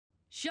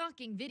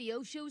Shocking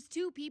video shows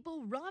two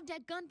people robbed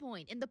at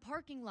gunpoint in the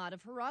parking lot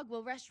of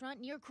Jaragua restaurant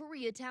near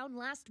Koreatown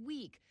last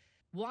week.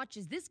 Watch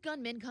as this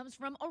gunman comes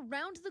from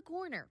around the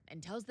corner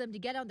and tells them to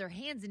get on their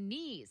hands and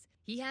knees.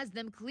 He has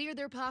them clear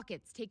their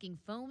pockets, taking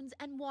phones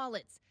and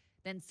wallets,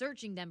 then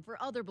searching them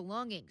for other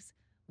belongings.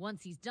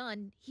 Once he's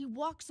done, he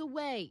walks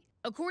away.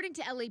 According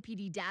to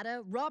LAPD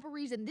data,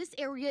 robberies in this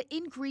area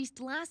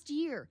increased last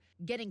year,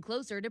 getting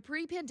closer to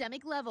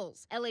pre-pandemic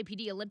levels.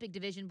 LAPD Olympic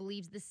Division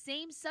believes the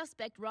same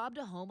suspect robbed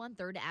a home on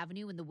 3rd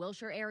Avenue in the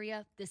Wilshire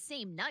area the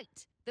same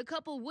night. The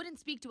couple wouldn't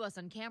speak to us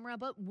on camera,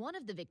 but one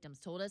of the victims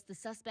told us the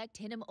suspect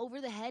hit him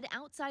over the head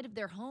outside of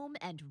their home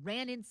and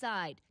ran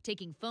inside,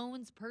 taking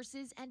phones,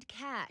 purses, and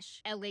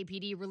cash.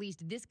 LAPD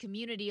released this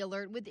community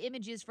alert with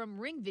images from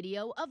Ring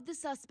video of the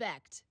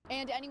suspect.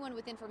 And anyone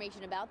with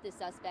information about this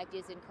suspect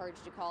is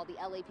encouraged to call the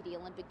LAPD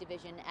Olympic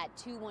Division at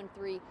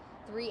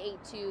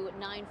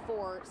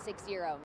 213-382-9460.